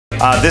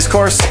This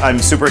course, I'm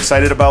super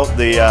excited about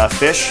the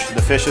fish.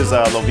 The fish is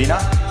Lobina.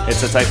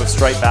 It's a type of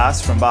striped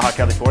bass from Baja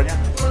California.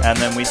 And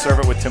then we serve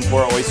it with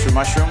tempura oyster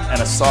mushroom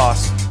and a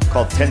sauce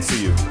called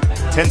tentsuyu.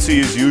 Tentsuyu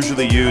is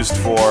usually used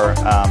for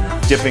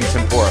dipping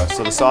tempura.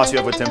 So the sauce you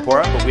have with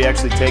tempura, but we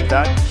actually take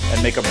that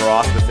and make a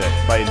broth with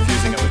it by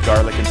infusing it with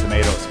garlic and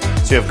tomatoes.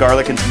 So you have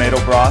garlic and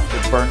tomato broth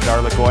with burnt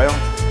garlic oil.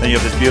 Then you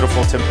have this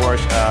beautiful tempura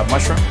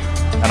mushroom.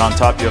 And on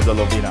top you have the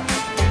Lobina.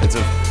 It's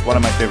one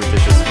of my favorite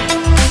dishes.